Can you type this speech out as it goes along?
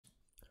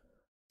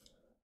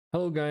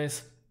Hello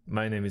guys,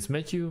 my name is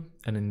Matthew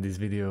and in this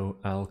video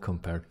I'll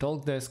compare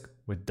Talkdesk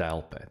with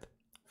Dialpad.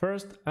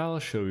 First I'll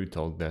show you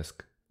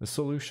Talkdesk, the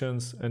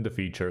solutions and the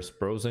features,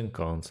 pros and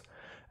cons,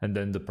 and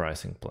then the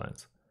pricing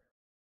plans.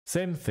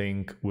 Same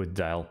thing with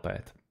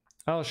Dialpad.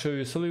 I'll show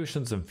you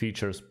solutions and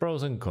features,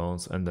 pros and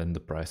cons, and then the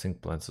pricing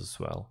plans as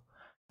well.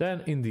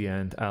 Then in the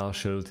end I'll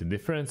show the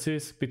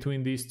differences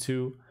between these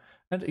two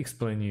and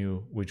explain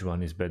you which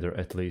one is better,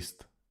 at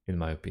least in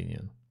my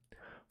opinion.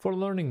 For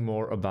learning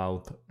more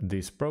about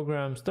these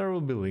programs, there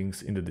will be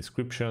links in the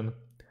description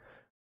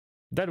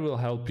that will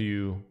help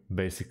you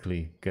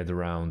basically get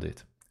around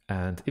it.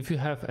 And if you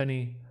have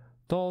any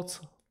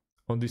thoughts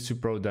on these two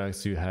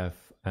products you have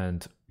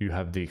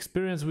the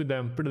experience with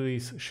them,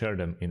 please share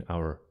them in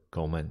our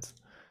comment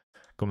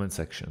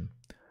section.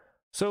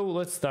 So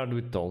let's start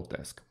with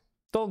Talkdesk.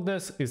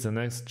 Talkdesk is a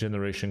next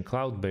generation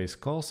cloud-based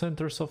call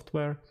center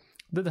software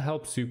that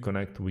helps you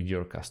connect with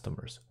your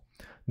customers.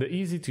 The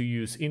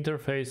easy-to-use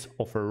interface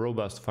offers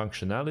robust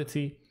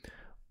functionality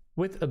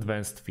with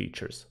advanced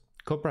features,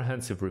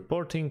 comprehensive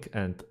reporting,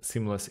 and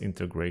seamless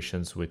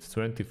integrations with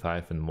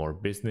 25 and more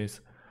business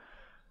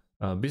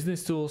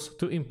tools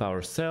to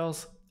empower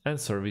sales and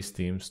service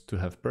teams to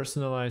have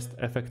personalized,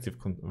 effective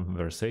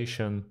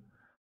conversation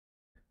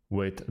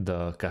with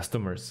the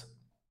customers.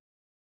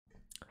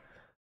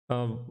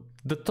 The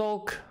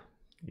Talkdesk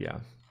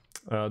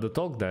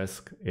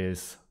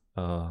is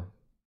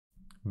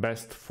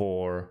best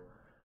for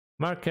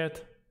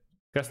market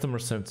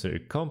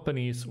customer-centric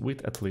companies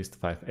with at least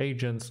 5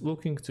 agents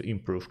looking to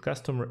improve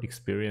customer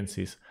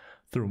experiences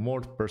through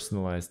more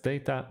personalized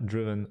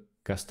data-driven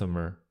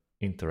customer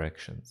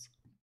interactions.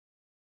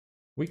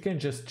 We can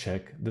just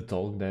check the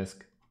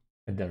Talkdesk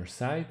at their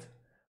site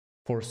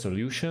for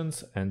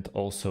solutions and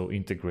also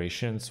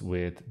integrations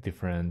with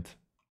different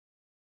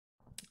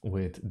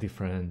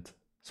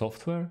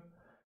software.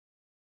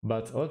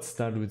 But let's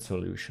start with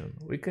solution.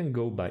 We can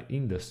go by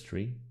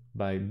industry,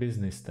 by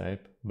business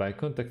type, by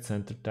contact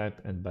center type,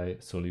 and by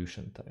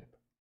solution type.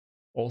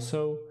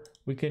 Also,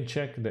 we can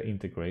check the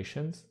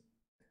integrations,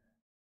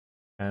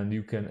 and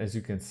you can, as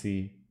you can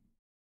see,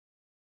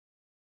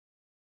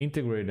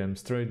 integrate them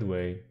straight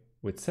away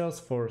with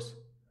Salesforce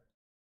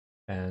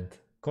and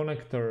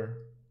Connector,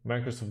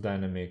 Microsoft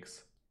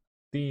Dynamics,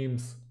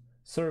 Teams,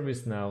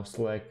 ServiceNow,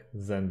 Slack,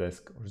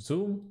 Zendesk, or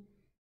Zoom.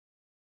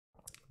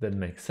 That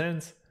makes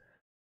sense.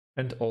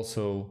 And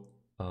also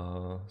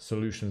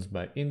solutions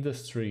by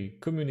industry,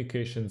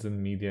 communications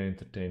and media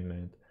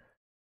entertainment,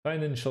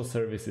 financial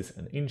services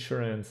and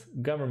insurance,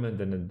 government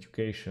and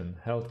education,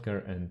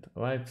 healthcare and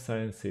life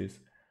sciences,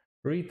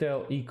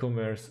 retail,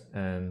 e-commerce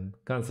and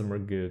consumer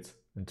goods,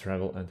 and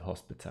travel and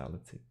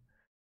hospitality.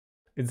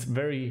 It's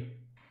very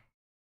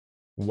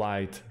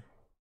wide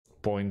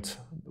point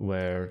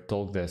where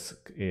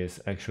Talkdesk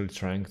is actually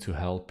trying to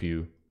help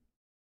you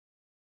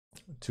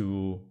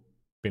to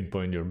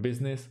pinpoint your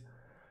business.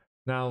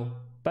 Now,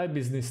 by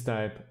business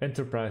type,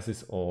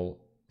 enterprises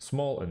all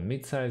small and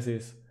mid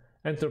sizes.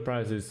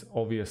 Enterprises,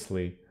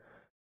 obviously,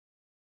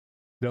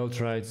 they'll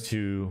try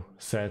to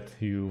set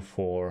you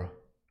for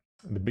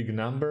the big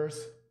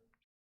numbers.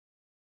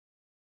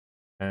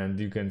 And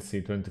you can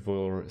see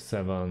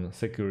 24/7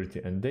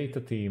 security and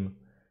data team,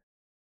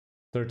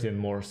 30 and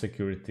more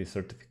security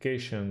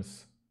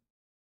certifications,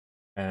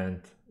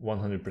 and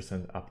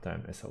 100%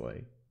 uptime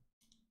SLA.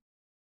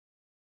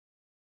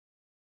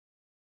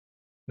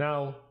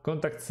 Now,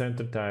 contact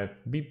center type,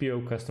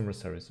 BPO, customer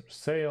service or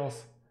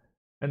sales,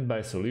 and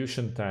by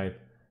solution type,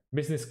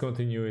 business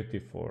continuity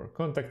for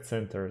contact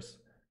centers,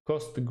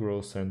 cost to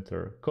growth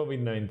center,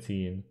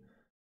 COVID-19,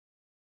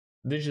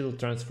 digital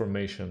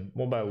transformation,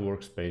 mobile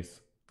workspace,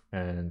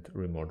 and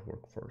remote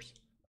workforce.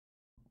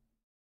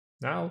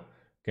 Now,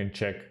 you can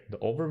check the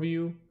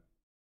overview.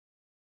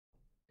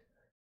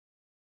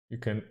 You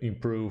can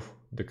improve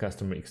the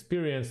customer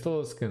experience.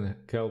 Tools can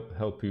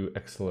help you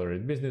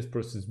accelerate business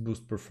process,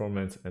 boost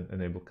performance, and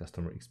enable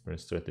customer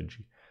experience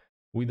strategy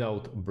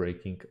without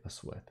breaking a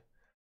sweat.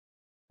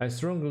 I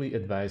strongly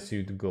advise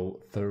you to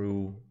go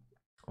through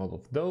all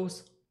of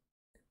those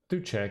to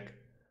check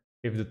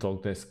if the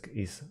Talkdesk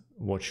is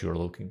what you're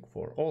looking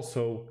for.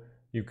 Also,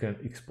 you can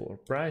explore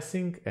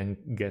pricing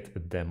and get a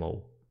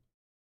demo.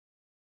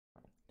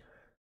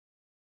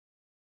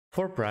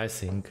 For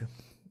pricing,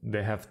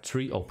 they have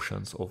 3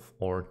 options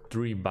or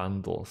 3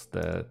 bundles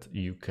that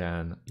you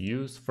can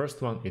use.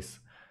 First one is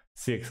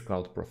CX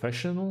Cloud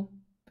Professional,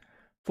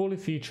 fully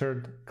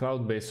featured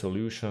cloud-based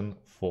solution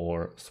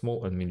for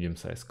small and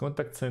medium-sized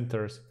contact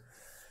centers.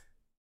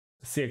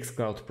 CX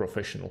Cloud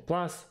Professional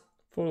Plus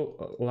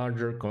for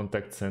larger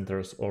contact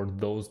centers or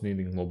those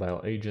needing mobile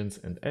agents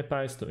and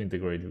APIs to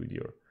integrate with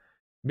your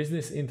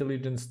business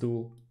intelligence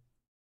tool.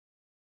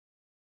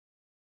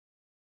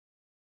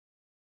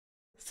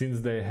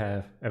 Since they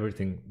have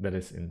everything that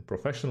is in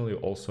professional, you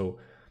also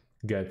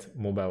get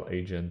mobile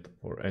agent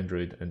for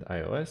Android and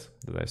iOS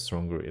that I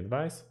strongly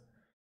advise.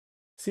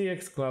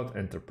 CX Cloud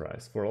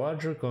Enterprise for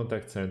larger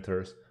contact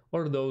centers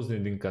or those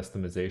needing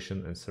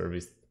customization and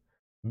service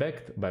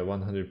backed by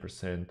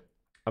 100%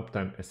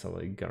 uptime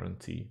SLA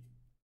guarantee.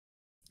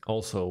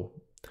 Also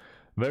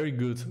very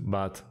good,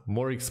 but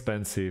more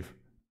expensive,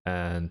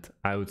 and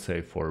I would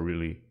say for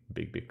really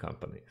big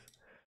companies.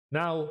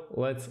 Now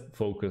let's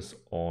focus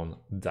on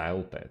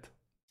Dialpad.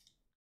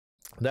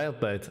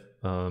 Dialpad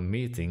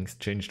meetings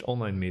changed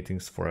online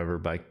meetings forever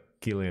by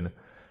killing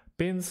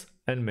pins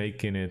and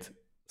making it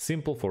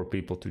simple for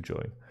people to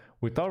join.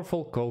 With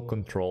powerful call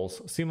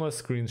controls, seamless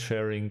screen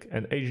sharing,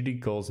 and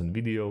HD calls and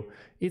video,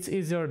 it's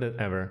easier than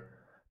ever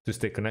to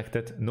stay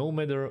connected no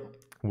matter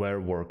where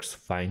works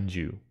find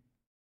you.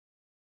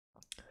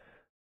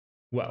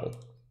 Well,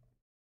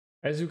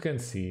 as you can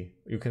see,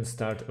 you can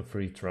start a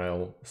free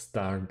trial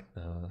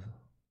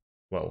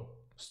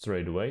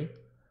straight away.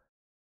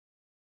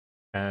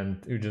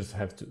 And you just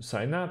have to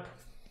sign up.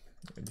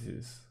 This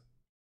is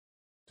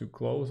too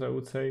close, I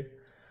would say.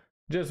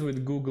 Just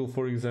with Google,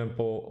 for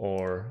example,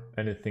 or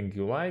anything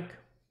you like,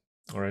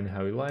 or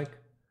anyhow you like.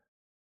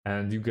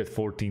 And you get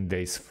 14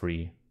 days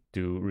free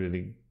to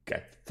really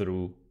get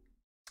through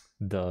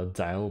the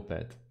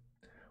Dialpad.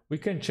 We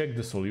can check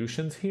the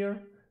solutions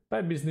here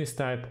by business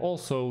type,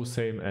 also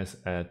same as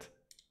at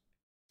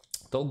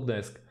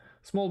Talkdesk.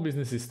 Small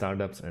businesses,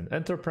 startups and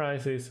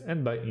enterprises,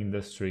 and by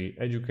industry,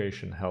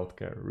 education,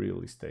 healthcare,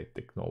 real estate,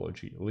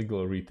 technology,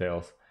 legal,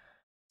 retails.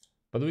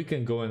 But we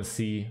can go and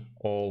see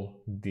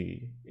all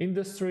the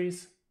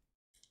industries,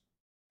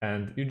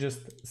 and you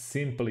just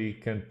simply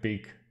can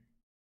pick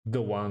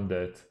the one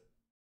that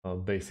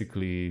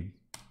basically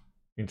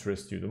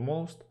interests you the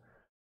most.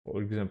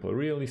 For example,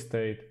 real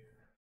estate,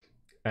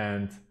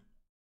 and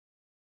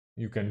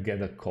you can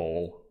get a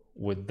call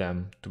with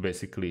them to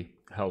basically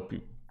help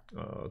you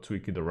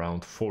tweak it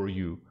around for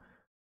you.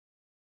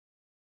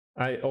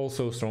 I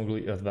also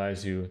strongly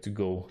advise you to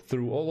go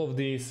through all of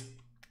these,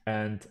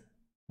 and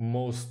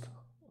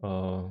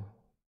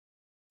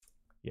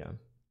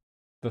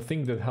the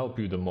thing that help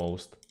you the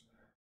most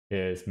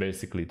is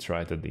basically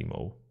try the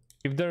demo.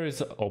 If there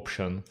is an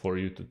option for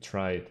you to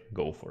try it,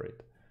 go for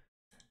it.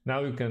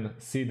 Now you can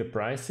see the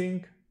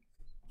pricing,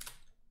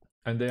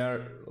 and they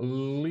are a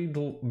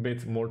little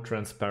bit more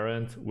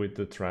transparent with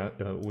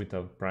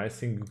the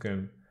pricing. You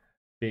can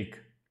pick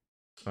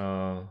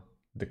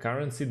the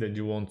currency that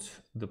you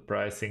want the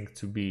pricing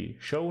to be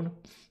shown.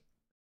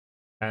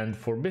 And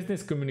for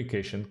business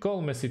communication,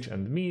 call, message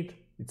and meet,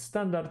 it's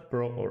standard,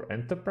 pro or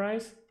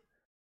enterprise.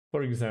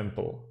 For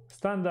example,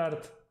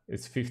 standard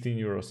is 15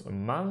 euros a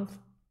month,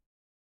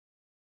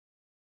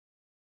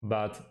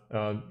 but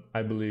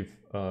I believe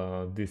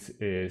this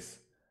is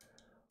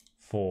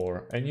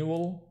for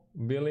annual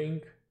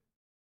billing.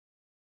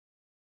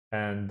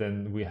 And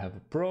then we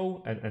have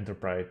pro and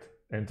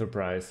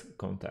enterprise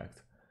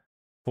contact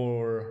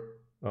for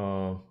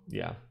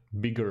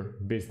bigger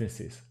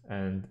businesses,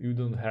 and you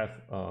don't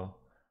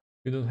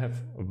have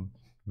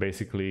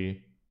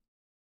basically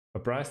a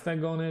price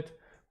tag on it,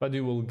 but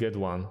you will get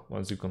one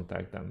once you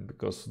contact them,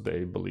 because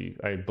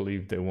I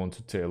believe they want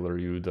to tailor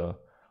you the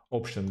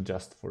option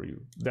just for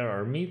you. There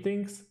are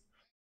meetings.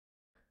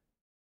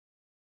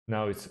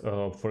 Now it's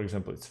for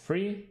example, it's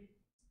free.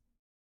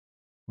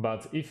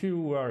 But if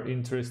you are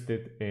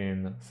interested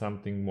in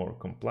something more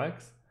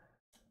complex,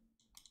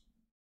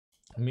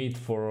 meet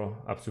for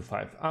up to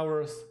 5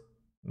 hours,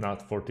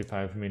 not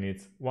 45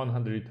 minutes,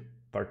 100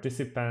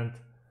 participant,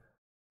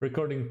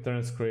 recording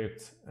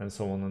transcripts, and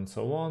so on and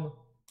so on.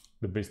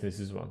 The business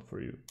is one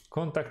for you.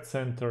 Contact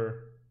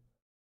center,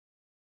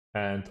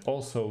 and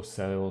also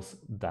sales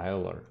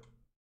dialer.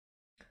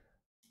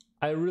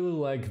 I really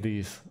like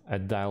this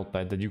at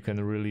Dialpad, that you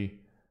can really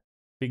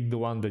pick the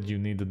one that you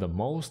need the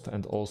most,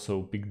 and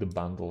also pick the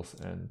bundles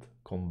and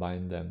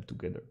combine them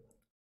together.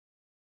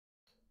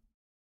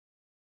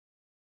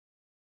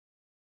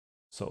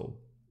 So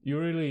you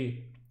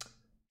really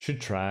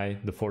should try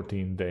the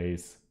 14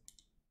 days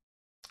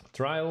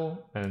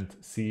trial and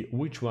see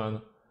which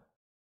one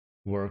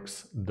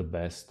works the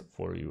best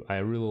for you. I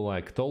really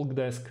like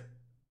Talkdesk,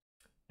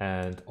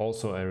 and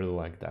also I really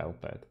like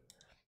Dialpad,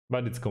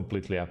 but it's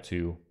completely up to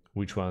you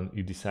which one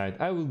you decide.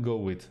 I will go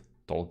with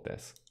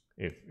Talkdesk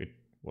if it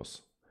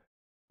was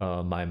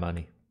my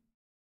money.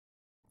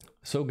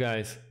 So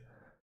guys,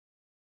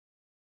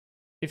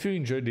 if you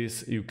enjoyed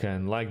this, you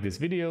can like this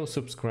video,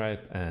 subscribe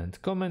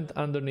and comment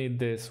underneath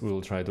this.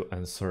 We'll try to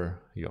answer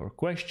your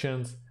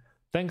questions.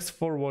 Thanks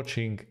for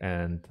watching,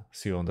 and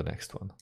see you on the next one.